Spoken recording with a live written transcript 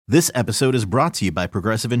This episode is brought to you by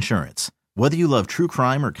Progressive Insurance. Whether you love true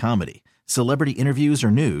crime or comedy, celebrity interviews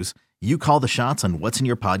or news, you call the shots on what's in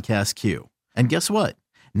your podcast queue. And guess what?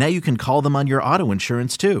 Now you can call them on your auto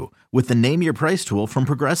insurance too with the Name Your Price tool from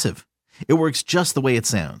Progressive. It works just the way it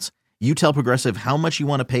sounds. You tell Progressive how much you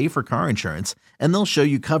want to pay for car insurance, and they'll show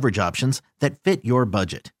you coverage options that fit your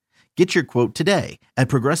budget. Get your quote today at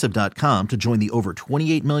Progressive.com to join the over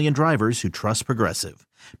 28 million drivers who trust Progressive.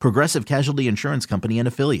 Progressive Casualty Insurance Company and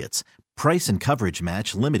Affiliates. Price and coverage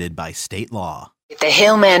match limited by state law. The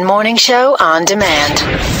Hillman Morning Show on demand.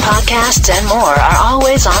 Podcasts and more are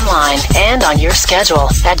always online and on your schedule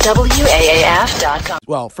at WAAF.com.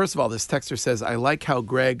 Well, first of all, this texter says, I like how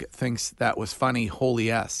Greg thinks that was funny, holy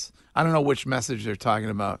S. I don't know which message they're talking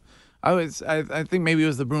about. I think maybe it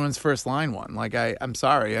was the Bruins' first line one. I'm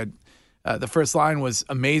sorry. The first line was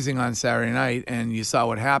amazing on Saturday night, and you saw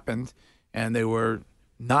what happened, and they were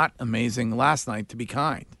not amazing last night, to be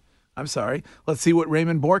kind. I'm sorry. Let's see what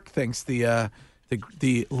Raymond Bourque thinks, the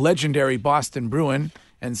legendary Boston Bruin,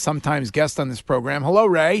 and sometimes guest on this program. Hello,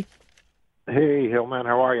 Ray. Hey, Hillman.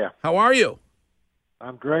 How are you? How are you?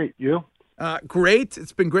 I'm great. You? Great.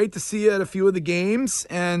 It's been great to see you at a few of the games,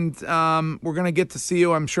 and we're going to get to see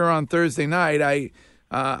you, I'm sure, on Thursday night.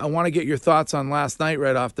 I want to get your thoughts on last night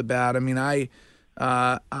right off the bat. I mean, I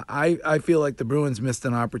feel like the Bruins missed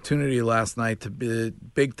an opportunity last night to be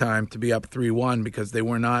big time to be up 3-1 because they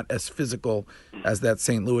were not as physical as that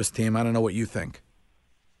St. Louis team. I don't know what you think.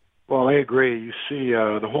 Well, I agree. You see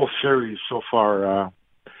the whole series so far,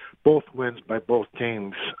 both wins by both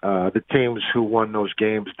teams. The teams who won those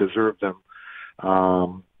games deserve them.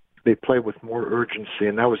 They play with more urgency,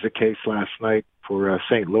 and that was the case last night for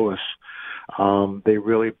St. Louis. They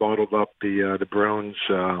really bottled up the Bruins.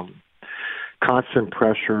 Constant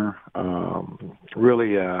pressure,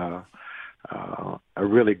 really a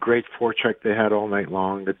really great forecheck they had all night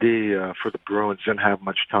long. The D for the Bruins didn't have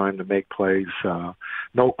much time to make plays.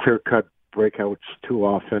 No clear-cut breakouts too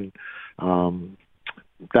often.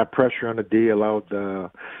 That pressure on the D allowed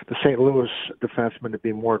the St. Louis defensemen to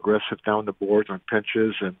be more aggressive down the boards on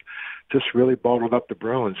pinches and just really bottled up the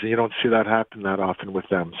Bruins. And you don't see that happen that often with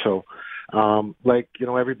them. So,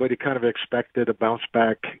 everybody kind of expected a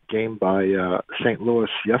bounce-back game by St. Louis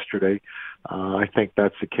yesterday. I think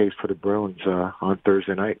that's the case for the Bruins on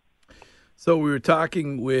Thursday night. So we were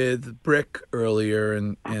talking with Brick earlier,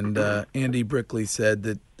 and Andy Brickley said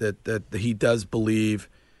that he does believe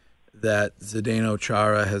that Zdeno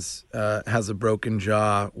Chara has a broken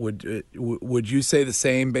jaw. Would you say the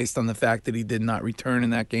same based on the fact that he did not return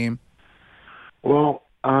in that game? Well,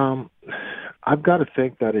 I've got to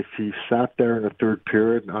think that if he sat there in the third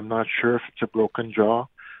period, I'm not sure if it's a broken jaw.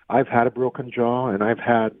 I've had a broken jaw, and I've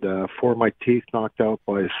had 4 of my teeth knocked out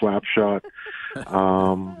by a slap shot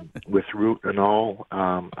with root and all.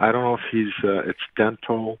 I don't know if it's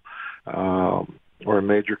dental or a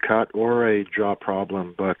major cut or a jaw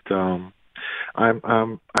problem, but I'm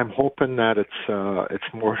hoping that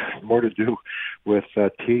it's more to do with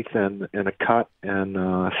teeth and a cut and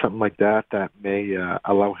something like that may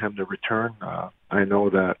allow him to return. I know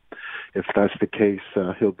that if that's the case,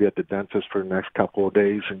 he'll be at the dentist for the next couple of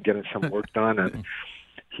days and getting some work done, and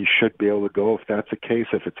he should be able to go if that's the case.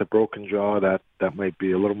 If it's a broken jaw, that might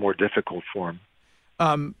be a little more difficult for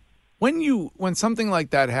him. When something like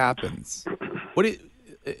that happens,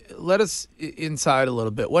 let us inside a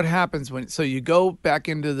little bit. What happens so you go back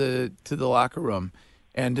into the locker room,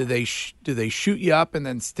 and do they shoot you up and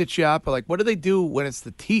then stitch you up? Or what do they do when it's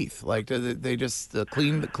the teeth? Do they just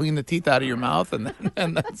clean the teeth out of your mouth and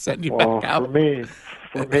then send you back out?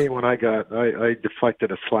 For me, when I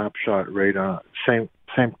deflected a slap shot right on same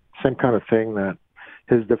kind of thing, that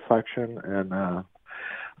his deflection, and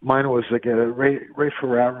mine was again Ray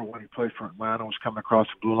Ferraro when he played for Atlanta was coming across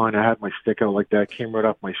the blue line. I had my stick out like that, came right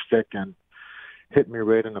off my stick and hit me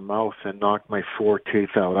right in the mouth and knocked my 4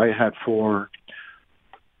 teeth out. I had four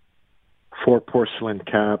porcelain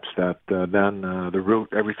caps that then the root,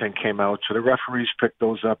 everything came out. So the referees picked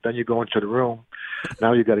those up. Then you go into the room.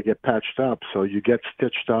 Now you got to get patched up. So you get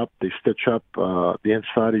stitched up. They stitch up the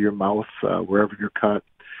inside of your mouth, wherever you're cut,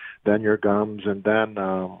 then your gums, and then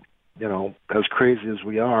as crazy as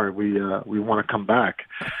we are, we want to come back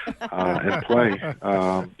and play.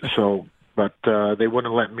 But they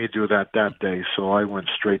wouldn't let me do that day, so I went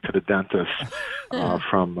straight to the dentist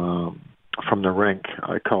from the rink.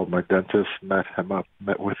 I called my dentist, met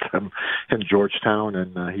with him in Georgetown,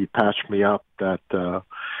 and he patched me up. But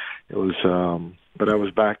I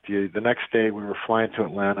was back the next day. We were flying to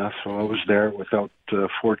Atlanta, so I was there without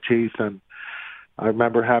 4 teeth, and I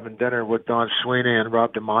remember having dinner with Don Sweeney and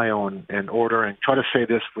Rob DeMaio and ordering, try to say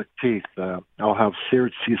this with teeth, I'll have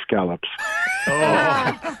seared sea scallops.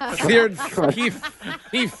 Oh, seared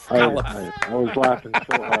beef scallops. I was laughing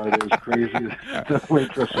so hard. It was crazy. The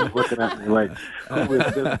waitress was looking at me like, who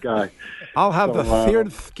is this guy? I'll have the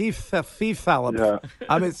seared beef scallops. Yeah.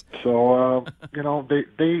 I mean, so,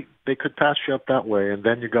 they could pass you up that way, and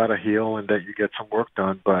then you got to heal and that you get some work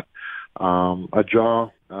done. But a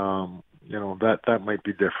jaw, that might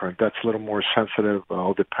be different. That's a little more sensitive,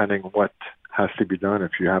 depending on what has to be done.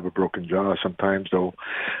 If you have a broken jaw, sometimes they'll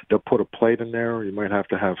put a plate in there. You might have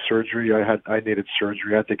to have surgery. I needed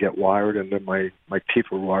surgery. I had to get wired, and then my teeth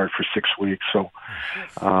were wired for 6 weeks. So,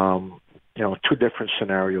 two different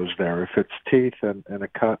scenarios there. If it's teeth and a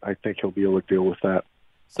cut, I think he'll be able to deal with that.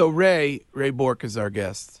 So Ray Bourque is our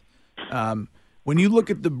guest. When you look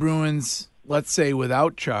at the Bruins, let's say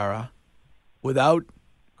without Chara, without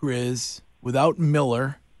Grizz, without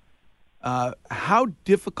Miller, how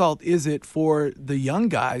difficult is it for the young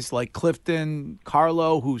guys like Clifton,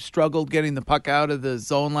 Carlo, who struggled getting the puck out of the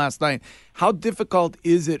zone last night? How difficult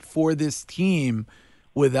is it for this team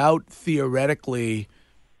without theoretically,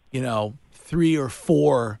 3 or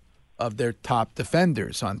 4 of their top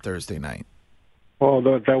defenders on Thursday night? Well,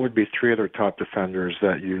 that would be 3 of their top defenders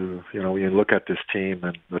that you look at this team,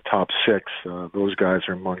 and the top 6, those guys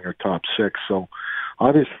are among your top 6. So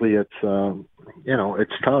obviously it's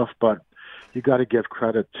tough, but you got to give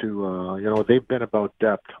credit to, they've been about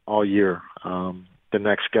depth all year. The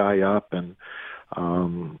next guy up, and,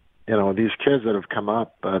 these kids that have come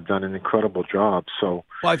up have done an incredible job. So,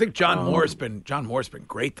 well, I think John Moore's been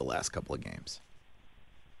great the last couple of games.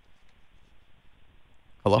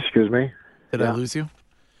 Hello? Excuse me? Did I lose you?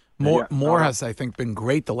 Moore has, I think, been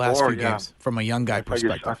great the last few games from a young guy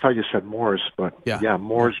perspective. I thought you said Morris, but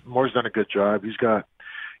Moore's done a good job. He's got,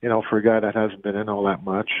 for a guy that hasn't been in all that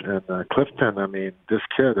much. And Clifton, I mean, this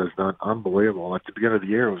kid has done unbelievable. At the beginning of the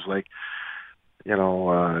year, it was like,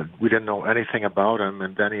 we didn't know anything about him,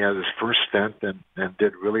 and then he had his first stint and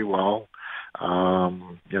did really well.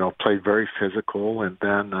 Played very physical, and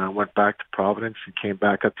then went back to Providence and came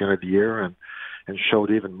back at the end of the year and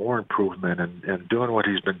showed even more improvement and doing what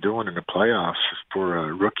he's been doing in the playoffs for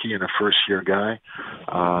a rookie and a first-year guy.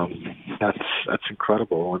 That's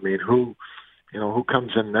incredible. I mean, who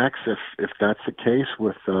comes in next if that's the case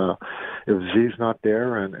with if Z's not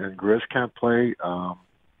there and Grizz can't play? I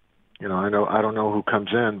don't know who comes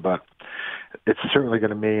in, but it's certainly going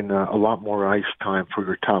to mean a lot more ice time for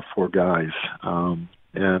your top 4 guys.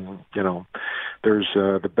 There's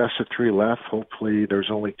the best of 3 left. Hopefully there's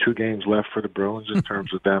only 2 games left for the Bruins in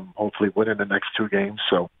terms of them hopefully winning the next 2 games.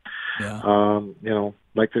 So,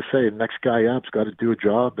 like they say, the next guy up's got to do a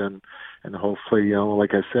job, and hopefully,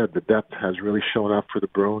 like I said, the depth has really shown up for the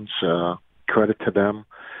Bruins. Credit to them,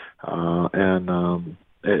 and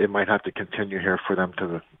it might have to continue here for them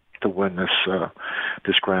to win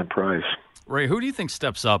this grand prize. Ray, who do you think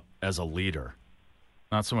steps up as a leader?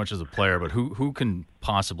 Not so much as a player, but who can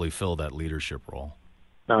possibly fill that leadership role?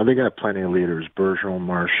 No, they got plenty of leaders. Bergeron,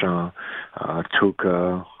 Marchand,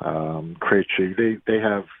 Tuukka, Krejci. They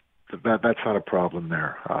have that's not a problem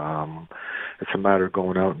there. It's a matter of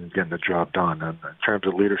going out and getting the job done. And in terms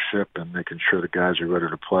of leadership and making sure the guys are ready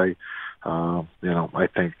to play, I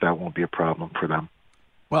think that won't be a problem for them.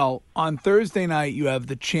 Well, on Thursday night, you have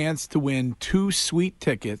the chance to win 2 sweet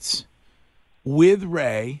tickets with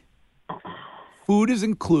Ray. Food is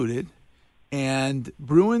included, and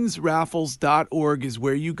BruinsRaffles.org is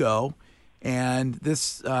where you go. And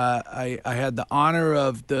this, I had the honor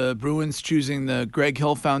of the Bruins choosing the Greg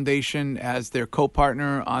Hill Foundation as their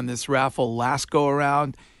co-partner on this raffle last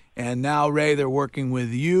go-around. And now, Ray, they're working with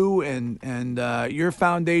you and your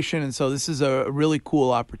foundation, and so this is a really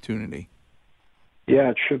cool opportunity. Yeah,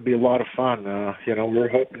 it should be a lot of fun. We're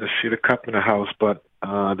hoping to see the cup in the house, but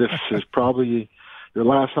this is probably your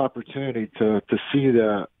last opportunity to see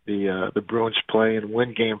the Bruins play and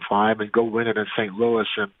win Game 5 and go win it in St. Louis.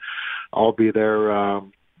 And I'll be there,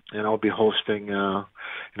 and I'll be hosting, you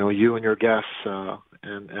and your guests.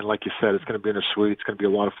 And like you said, it's going to be in a suite. It's going to be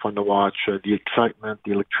a lot of fun to watch. The excitement,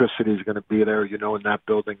 the electricity is going to be there, in that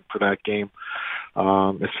building for that game.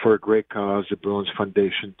 It's for a great cause. The Bruins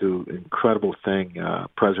Foundation do an incredible thing.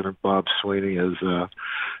 President Bob Sweeney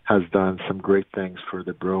has done some great things for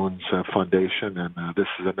the Bruins Foundation, and this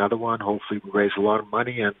is another one. Hopefully we raise a lot of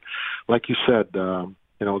money. And like you said, the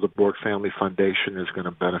Bourque Family Foundation is going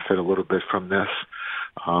to benefit a little bit from this.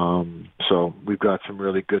 So we've got some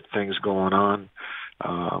really good things going on.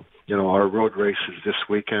 our road race is this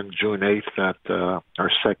weekend, June 8th, at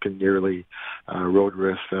our second yearly road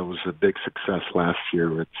race. That was a big success last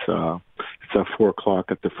year. It's at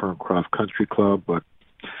 4:00 at the Ferncroft Country Club, but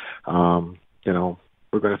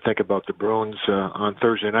we're going to think about the Bruins on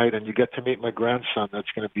Thursday night, and you get to meet my grandson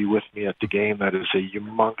that's going to be with me at the game. That is a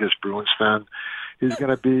humongous Bruins fan. He's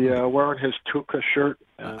going to be wearing his Tuca shirt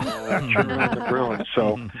and cheering on the Bruins.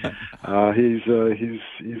 So he's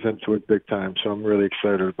into it big time. So I'm really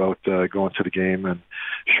excited about going to the game and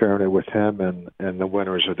sharing it with him and the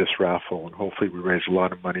winners of this raffle. And hopefully we raise a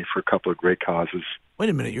lot of money for a couple of great causes. Wait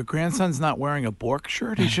a minute, your grandson's not wearing a Bourque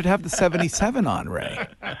shirt? He should have the 77 on, Ray.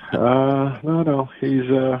 No, he's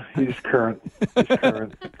current. He's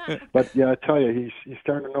current. But yeah, I tell you, he's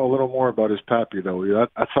starting to know a little more about his pappy, though.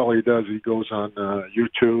 That's all he does. He goes on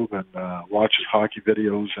YouTube and watches hockey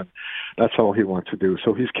videos, and that's all he wants to do.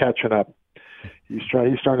 So he's catching up. He's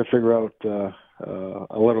starting to figure out a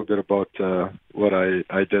little bit about what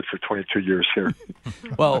I did for 22 years here.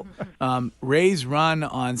 Well, Ray's run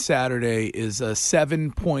on Saturday is a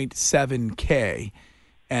 7.7K,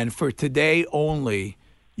 and for today only,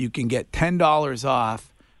 you can get $10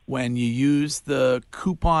 off when you use the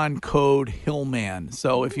coupon code Hillman.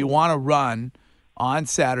 So if you want to run on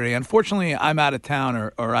Saturday, unfortunately, I'm out of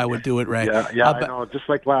town, or I would do it, Ray. Yeah, I know. Just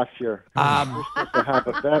like last year. We're supposed to have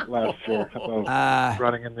a bet last year about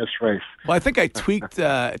running in this race. Well, I think I tweaked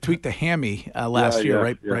the hammy last year,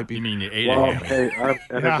 right? You mean you ate well, a hammy? Okay,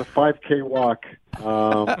 and it's a 5K walk.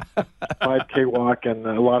 5K walk and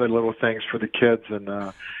a lot of little things for the kids, and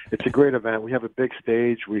it's a great event. We have a big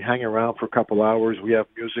stage. We hang around for a couple hours. We have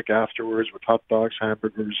music afterwards with hot dogs,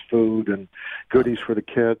 hamburgers, food, and goodies for the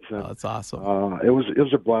kids. And, that's awesome. It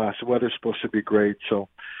was a blast. The weather's supposed to be great, so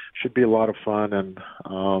should be a lot of fun. And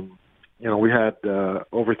we had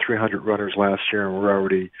over 300 runners last year, and we're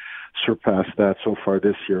already surpassed that so far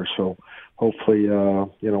this year. So hopefully,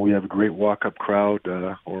 we have a great walk-up crowd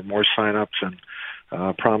or more sign-ups, and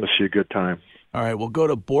promise you a good time. All right, well, go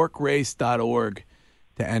to bourquerace.org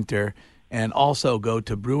to enter, and also go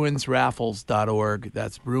to bruinsraffles.org.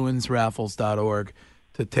 That's bruinsraffles.org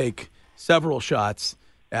to take several shots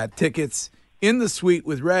at tickets in the suite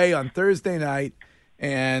with Ray on Thursday night.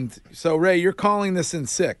 And so, Ray, you're calling this in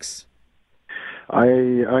 6.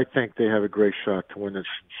 I think they have a great shot to win this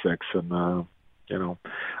in 6, and I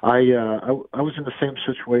was in the same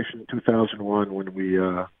situation in 2001 when we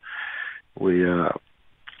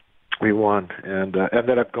won and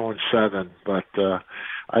ended up going 7, but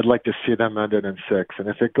I'd like to see them end it in 6. And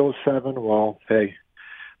if it goes 7, well, hey,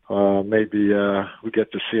 maybe we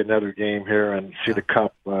get to see another game here and see the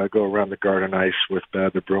cup go around the Garden Ice with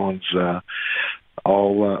the Bruins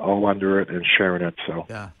all under it and sharing it. So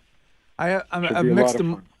yeah, I've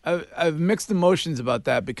mixed emotions about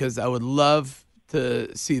that, because I would love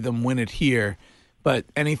to see them win it here, but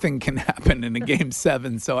anything can happen in a game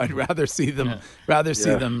 7. So I'd rather see them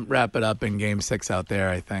see them wrap it up in game 6 out there.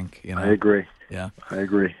 I think. I agree. Yeah, I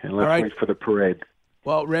agree. And let's wait for the parade.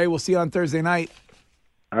 Well, Ray, we'll see you on Thursday night.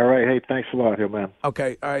 All right. Hey, thanks a lot, man.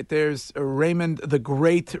 Okay. All right. There's Raymond, the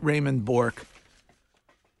great Raymond Bourque,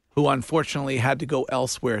 who unfortunately had to go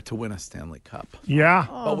elsewhere to win a Stanley Cup. Yeah.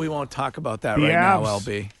 But we won't talk about that now,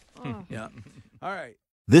 LB. Yeah. All right.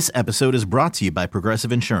 This episode is brought to you by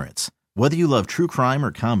Progressive Insurance. Whether you love true crime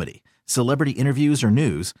or comedy, celebrity interviews or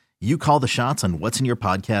news, you call the shots on what's in your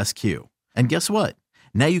podcast queue. And guess what?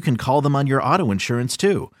 Now you can call them on your auto insurance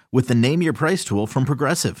too, with the Name Your Price tool from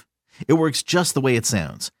Progressive. It works just the way it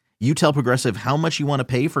sounds. You tell Progressive how much you want to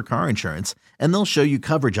pay for car insurance, and they'll show you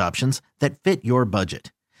coverage options that fit your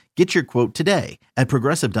budget. Get your quote today at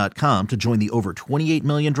Progressive.com to join the over 28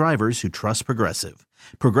 million drivers who trust Progressive.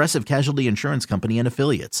 Progressive Casualty Insurance Company and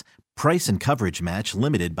Affiliates. Price and coverage match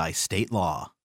limited by state law.